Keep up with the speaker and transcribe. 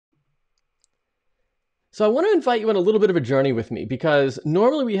So I want to invite you on a little bit of a journey with me, because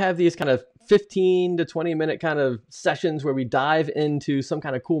normally we have these kind of 15 to 20 minute kind of sessions where we dive into some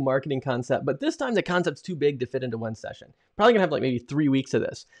kind of cool marketing concept. But this time the concept's too big to fit into one session. Probably gonna have like maybe 3 weeks of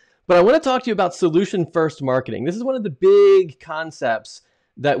this. But I want to talk to you about solution first marketing. This is one of the big concepts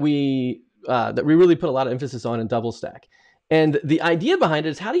that we really put a lot of emphasis on in DoubleStack. And the idea behind it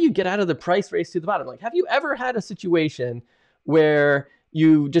is, how do you get out of the price race to the bottom? Like, have you ever had a situation where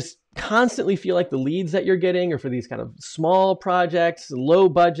you just constantly feel like the leads that you're getting are for these kind of small projects, low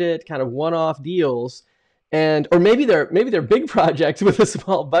budget, kind of one-off deals, or maybe they're big projects with a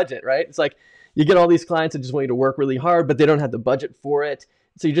small budget, right? It's like you get all these clients that just want you to work really hard, but they don't have the budget for it.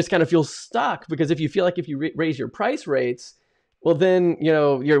 So you just kind of feel stuck, because if you feel like if you raise your price rates, well, then,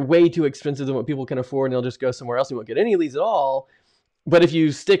 you're way too expensive than what people can afford, and they'll just go somewhere else. You won't get any leads at all. But if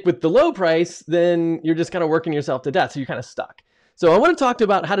you stick with the low price, then you're just kind of working yourself to death. So you're kind of stuck. So I want to talk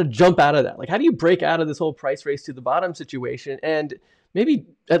about how to jump out of that. Like, how do you break out of this whole price race to the bottom situation and maybe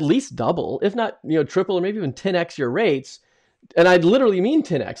at least double, if not, triple or maybe even 10x your rates? And I literally mean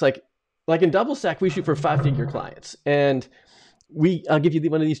 10x. Like in DoubleStack, we shoot for 5-figure clients, and I'll give you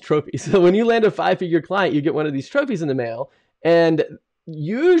one of these trophies. So when you land a 5-figure client, you get one of these trophies in the mail. And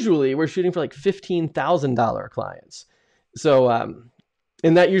usually we're shooting for like $15,000 clients. So,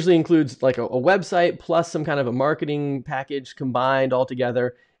 and that usually includes like a website plus some kind of a marketing package combined all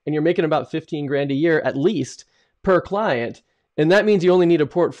together. And you're making about 15 grand a year at least per client. And that means you only need a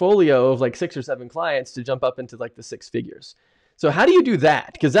portfolio of like 6 or 7 clients to jump up into like the 6 figures. So how do you do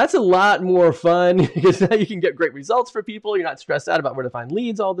that? Because that's a lot more fun, because now you can get great results for people. You're not stressed out about where to find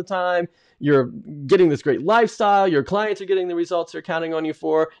leads all the time. You're getting this great lifestyle. Your clients are getting the results they're counting on you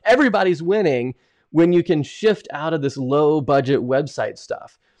for. Everybody's winning when you can shift out of this low budget website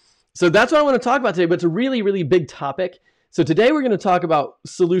stuff. So that's what I want to talk about today, but it's a really, really big topic. So today we're going to talk about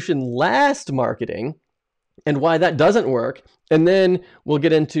solution last marketing and why that doesn't work. And then we'll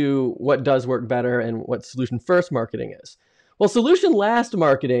get into what does work better and what solution first marketing is. Well, solution last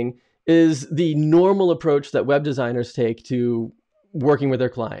marketing is the normal approach that web designers take to working with their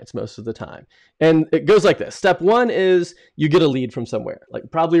clients most of the time. And it goes like this. Step 1 is you get a lead from somewhere, like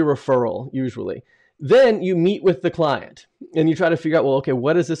probably a referral usually. Then you meet with the client and you try to figure out, well, okay,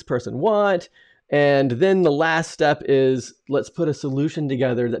 what does this person want? And then the last step is, let's put a solution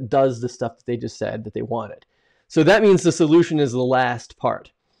together that does the stuff that they just said that they wanted. So that means the solution is the last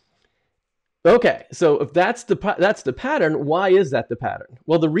part. Okay, so if that's the pattern, why is that the pattern?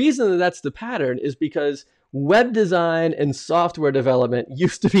 Well, the reason that that's the pattern is because web design and software development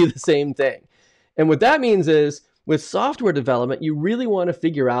used to be the same thing. And what that means is, with software development, you really want to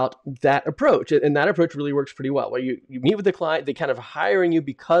figure out that approach. And that approach really works pretty well, where you meet with the client, they kind of hiring you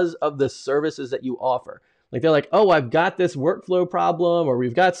because of the services that you offer. Like they're like, oh, I've got this workflow problem, or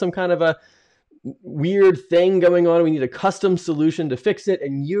we've got some kind of a weird thing going on. We need a custom solution to fix it.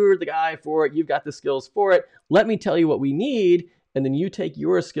 And you're the guy for it. You've got the skills for it. Let me tell you what we need. And then you take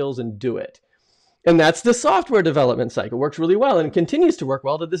your skills and do it. And that's the software development cycle. It works really well and it continues to work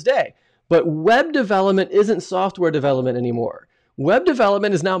well to this day. But web development isn't software development anymore. Web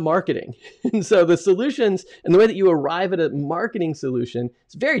development is now marketing. And so the solutions and the way that you arrive at a marketing solution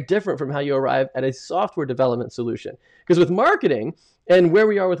is very different from how you arrive at a software development solution. Because with marketing and where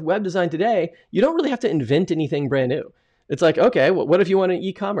we are with web design today, you don't really have to invent anything brand new. It's like, okay, well, what if you want an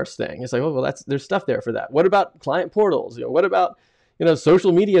e-commerce thing? It's like, oh, well, there's stuff there for that. What about client portals? What about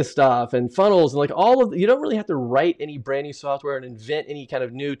social media stuff and funnels and like you don't really have to write any brand new software and invent any kind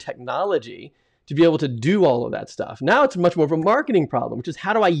of new technology to be able to do all of that stuff. Now it's much more of a marketing problem, which is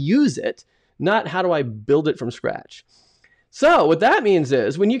how do I use it, not how do I build it from scratch. So what that means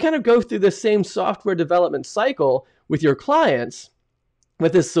is, when you kind of go through the same software development cycle with your clients,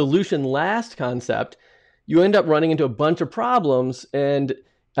 with this solution last concept, you end up running into a bunch of problems. And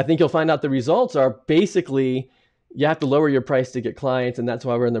I think you'll find out the results are basically you have to lower your price to get clients. And that's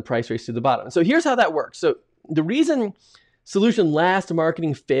why we're in the price race to the bottom. So here's how that works. So the reason solution last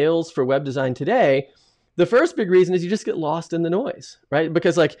marketing fails for web design today, the first big reason is you just get lost in the noise, right?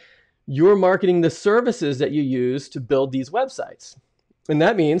 Because like you're marketing the services that you use to build these websites. And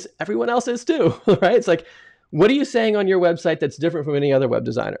that means everyone else is too, right? It's like, what are you saying on your website that's different from any other web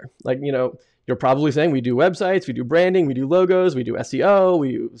designer? Like, you're probably saying we do websites, we do branding, we do logos, we do SEO,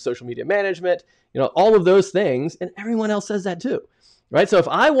 we do social media management, all of those things. And everyone else says that too, right? So if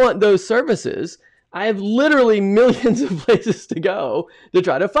I want those services, I have literally millions of places to go to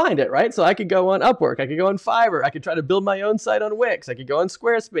try to find it, right? So I could go on Upwork, I could go on Fiverr, I could try to build my own site on Wix, I could go on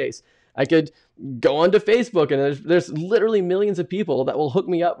Squarespace, I could go onto Facebook, and there's literally millions of people that will hook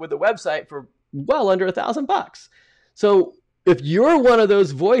me up with a website for well under $1,000 bucks. So if you're one of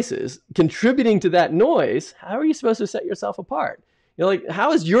those voices contributing to that noise, how are you supposed to set yourself apart? You know, like,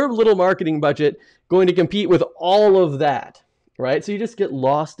 how is your little marketing budget going to compete with all of that, right? So you just get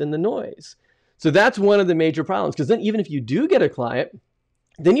lost in the noise. So that's one of the major problems, because then even if you do get a client,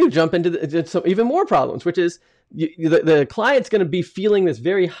 then you jump into some even more problems, which is the client's going to be feeling this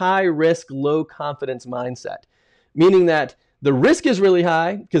very high risk, low confidence mindset, meaning that the risk is really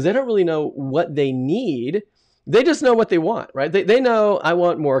high because they don't really know what they need. They just know what they want, right? They know, I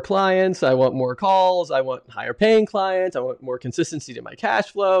want more clients, I want more calls, I want higher paying clients, I want more consistency to my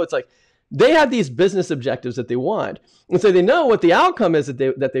cash flow. It's like they have these business objectives that they want. And so they know what the outcome is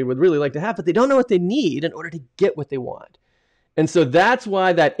that they would really like to have, but they don't know what they need in order to get what they want. And so that's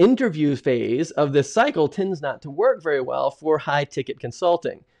why that interview phase of this cycle tends not to work very well for high ticket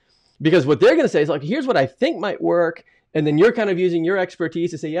consulting. Because what they're going to say is like, here's what I think might work. And then you're kind of using your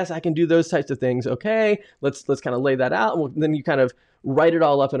expertise to say, yes, I can do those types of things. Okay, let's kind of lay that out. And then you kind of write it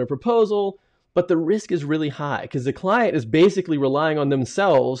all up in a proposal. But the risk is really high because the client is basically relying on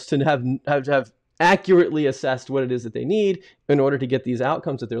themselves to have accurately assessed what it is that they need in order to get these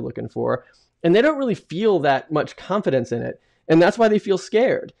outcomes that they're looking for. And they don't really feel that much confidence in it. And that's why they feel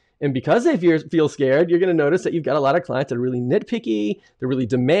scared. And because they feel scared, you're going to notice that you've got a lot of clients that are really nitpicky. They're really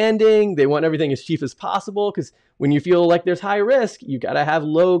demanding. They want everything as cheap as possible because when you feel like there's high risk, you got to have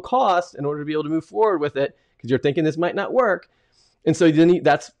low cost in order to be able to move forward with it because you're thinking this might not work. And so then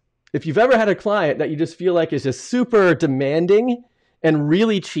if you've ever had a client that you just feel like is just super demanding and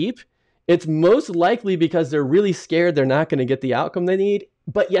really cheap, it's most likely because they're really scared they're not going to get the outcome they need,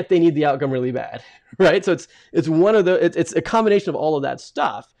 but yet they need the outcome really bad, right? So it's a combination of all of that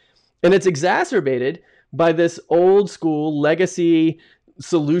stuff. And it's exacerbated by this old school legacy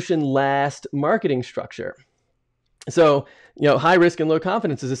solution last marketing structure. So, high risk and low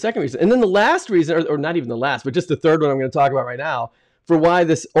confidence is the second reason. And then the last reason, or not even the last, but just the third one I'm going to talk about right now, for why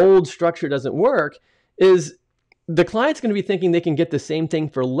this old structure doesn't work is the client's going to be thinking they can get the same thing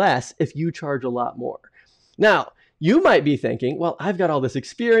for less if you charge a lot more. Now, you might be thinking, well, I've got all this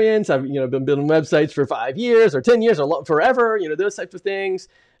experience. I've been building websites for 5 years or 10 years or forever, those types of things.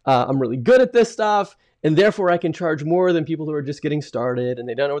 I'm really good at this stuff, and therefore I can charge more than people who are just getting started and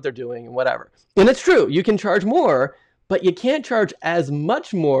they don't know what they're doing and whatever. And it's true, you can charge more, but you can't charge as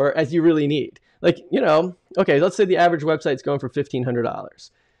much more as you really need. Like, okay, let's say the average website's going for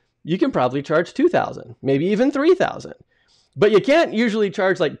 $1,500. You can probably charge $2,000, maybe even $3,000. But you can't usually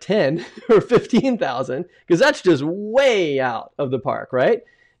charge like $10,000 or $15,000 because that's just way out of the park, right?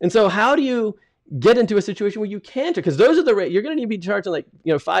 And so how do you get into a situation where you can't? Because those are the rates you're going to need to be charging, like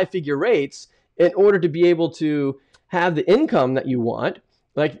 5-figure rates in order to be able to have the income that you want.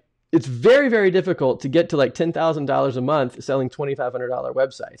 Like, it's very, very difficult to get to like $10,000 a month selling $2,500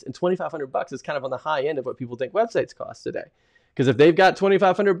 websites, and $2,500 is kind of on the high end of what people think websites cost today. Because if they've got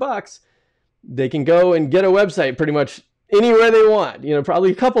 $2,500, they can go and get a website pretty much anywhere they want.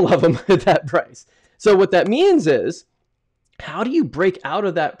 Probably a couple of them at that price. So what that means is, how do you break out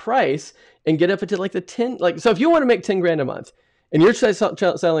of that price and get up into like the 10, so if you want to make 10 grand a month and you're selling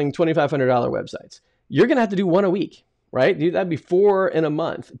 $2,500 websites, you're going to have to do one a week, right? That'd be 4 in a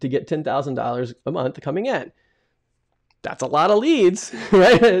month to get $10,000 a month coming in. That's a lot of leads,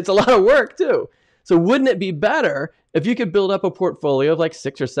 right? It's a lot of work too. So wouldn't it be better if you could build up a portfolio of like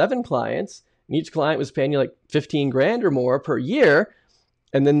 6 or 7 clients and each client was paying you like 15 grand or more per year,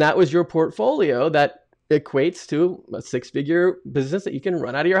 and then that was your portfolio that equates to a 6-figure business that you can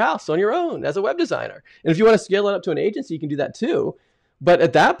run out of your house on your own as a web designer. And if you want to scale it up to an agency, you can do that too. But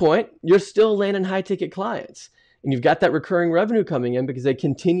at that point, you're still landing high ticket clients and you've got that recurring revenue coming in because they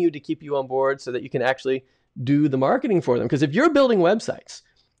continue to keep you on board so that you can actually do the marketing for them. Because if you're building websites,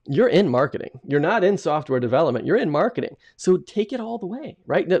 you're in marketing. You're not in software development. You're in marketing. So take it all the way,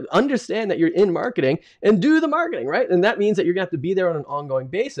 right? Now, understand that you're in marketing and do the marketing, right? And that means that you're going to have to be there on an ongoing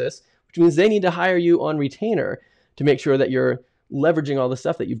basis, which means they need to hire you on retainer to make sure that you're leveraging all the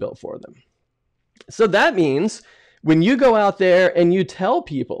stuff that you built for them. So that means when you go out there and you tell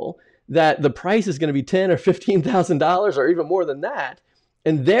people that the price is going to be $10,000 or $15,000 or even more than that,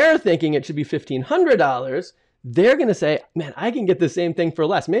 and they're thinking it should be $1,500, they're going to say, man, I can get the same thing for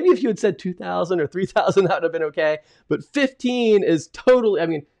less. Maybe if you had said $2,000 or $3,000, that would have been okay. But 15 is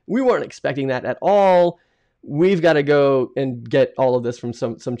totally, we weren't expecting that at all. We've got to go and get all of this from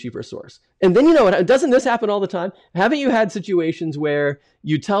some cheaper source. And then, doesn't this happen all the time? Haven't you had situations where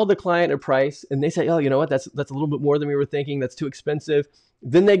you tell the client a price and they say, oh, you know what, that's a little bit more than we were thinking. That's too expensive.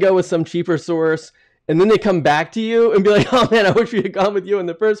 Then they go with some cheaper source and then they come back to you and be like, oh man, I wish we had gone with you in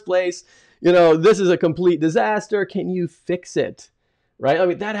the first place. This is a complete disaster. Can you fix it? right? I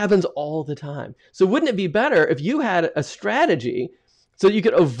mean, that happens all the time. So wouldn't it be better if you had a strategy so you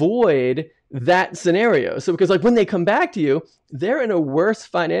could avoid that scenario? So because like when they come back to you, they're in a worse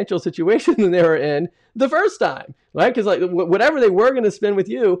financial situation than they were in the first time, right? Because like whatever they were going to spend with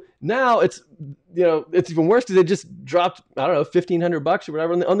you, now it's, you know, it's even worse because they just dropped, I don't know, $1,500 or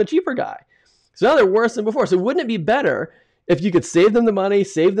whatever on the cheaper guy. So now they're worse than before. So wouldn't it be better if you could save them the money,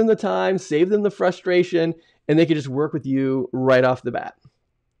 save them the time, save them the frustration, and they could just work with you right off the bat?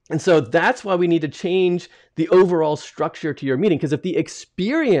 And so that's why we need to change the overall structure to your meeting. Because if the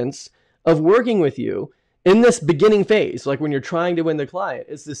experience of working with you in this beginning phase, like when you're trying to win the client,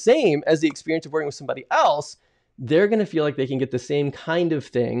 is the same as the experience of working with somebody else, they're going to feel like they can get the same kind of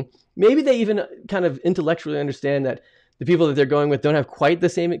thing. Maybe they even kind of intellectually understand that the people that they're going with don't have quite the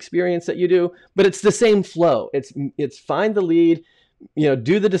same experience that you do, but it's the same flow. It's find the lead, you know,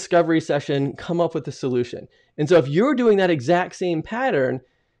 do the discovery session, come up with a solution. And so if you're doing that exact same pattern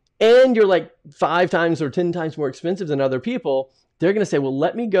and you're like 5 times or 10 times more expensive than other people, they're going to say, well,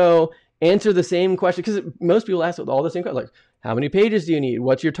 let me go answer the same question. Because most people ask all the same questions, like, how many pages do you need?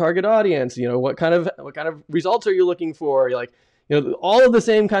 What's your target audience? You know, what kind of results are you looking for? You're like, you know, all of the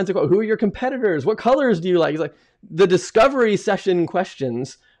same kinds of, who are your competitors? What colors do you like? It's like the discovery session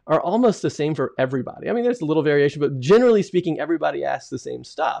questions are almost the same for everybody. I mean, there's a little variation, but generally speaking, everybody asks the same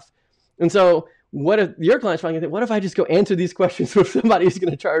stuff. And so what if your client's probably gonna think, what if I just go answer these questions with somebody who's going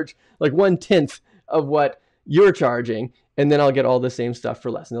to charge like 1/10 of what you're charging, and then I'll get all the same stuff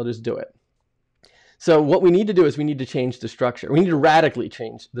for less, and they'll just do it. So what we need to do is we need to change the structure. We need to radically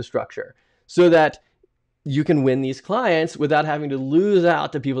change the structure so that you can win these clients without having to lose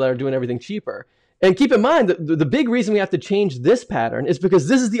out to people that are doing everything cheaper. And keep in mind that the big reason we have to change this pattern is because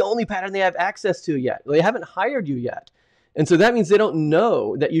this is the only pattern they have access to yet. They haven't hired you yet. And so that means they don't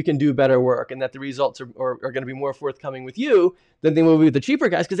know that you can do better work and that the results are going to be more forthcoming with you than they will be with the cheaper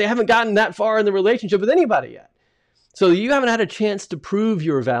guys, because they haven't gotten that far in the relationship with anybody yet. So you haven't had a chance to prove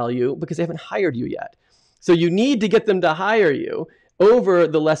your value because they haven't hired you yet. So you need to get them to hire you over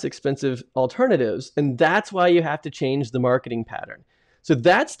the less expensive alternatives. And that's why you have to change the marketing pattern. So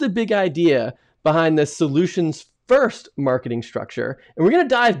that's the big idea behind the solutions first marketing structure. And we're going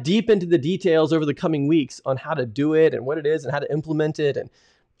to dive deep into the details over the coming weeks on how to do it and what it is and how to implement it and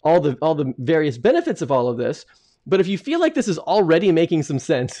all the various benefits of all of this. But if you feel like this is already making some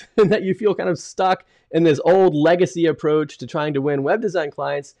sense and that you feel kind of stuck in this old legacy approach to trying to win web design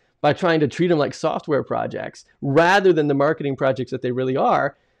clients by trying to treat them like software projects rather than the marketing projects that they really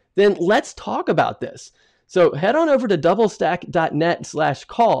are, then let's talk about this. So head on over to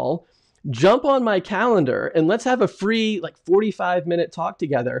doublestack.net/call, jump on my calendar, and let's have a free like 45-minute talk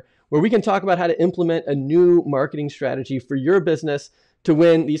together where we can talk about how to implement a new marketing strategy for your business to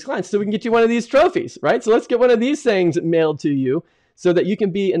win these clients so we can get you one of these trophies, right? So let's get one of these things mailed to you so that you can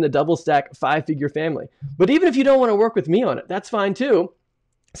be in the DoubleStack 5-figure family. But even if you don't want to work with me on it, that's fine too.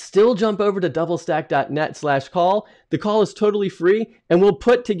 Still jump over to doublestack.net/call. The call is totally free, and we'll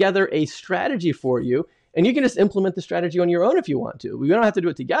put together a strategy for you, and you can just implement the strategy on your own if you want to. We don't have to do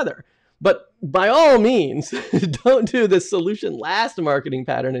it together. But by all means, don't do the solution last marketing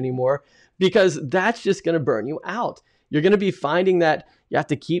pattern anymore, because that's just going to burn you out. You're going to be finding that you have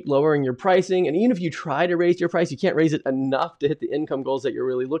to keep lowering your pricing. And even if you try to raise your price, you can't raise it enough to hit the income goals that you're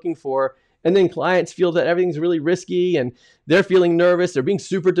really looking for. And then clients feel that everything's really risky and they're feeling nervous. They're being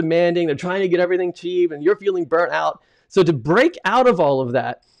super demanding. They're trying to get everything cheap and you're feeling burnt out. So to break out of all of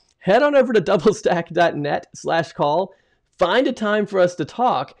that, head on over to doublestack.net/call, find a time for us to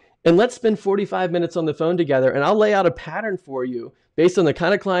talk, and let's spend 45 minutes on the phone together. And I'll lay out a pattern for you based on the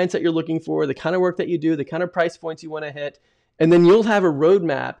kind of clients that you're looking for, the kind of work that you do, the kind of price points you want to hit. And then you'll have a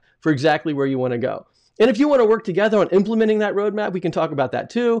roadmap for exactly where you want to go. And if you want to work together on implementing that roadmap, we can talk about that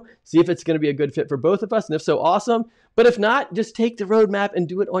too. See if it's going to be a good fit for both of us. And if so, awesome. But if not, just take the roadmap and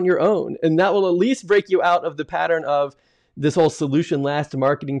do it on your own. And that will at least break you out of the pattern of this whole solution last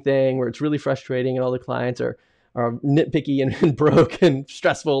marketing thing where it's really frustrating and all the clients are nitpicky and broke and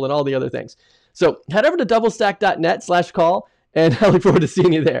stressful and all the other things. So head over to doublestack.net/call, and I look forward to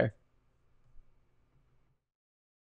seeing you there.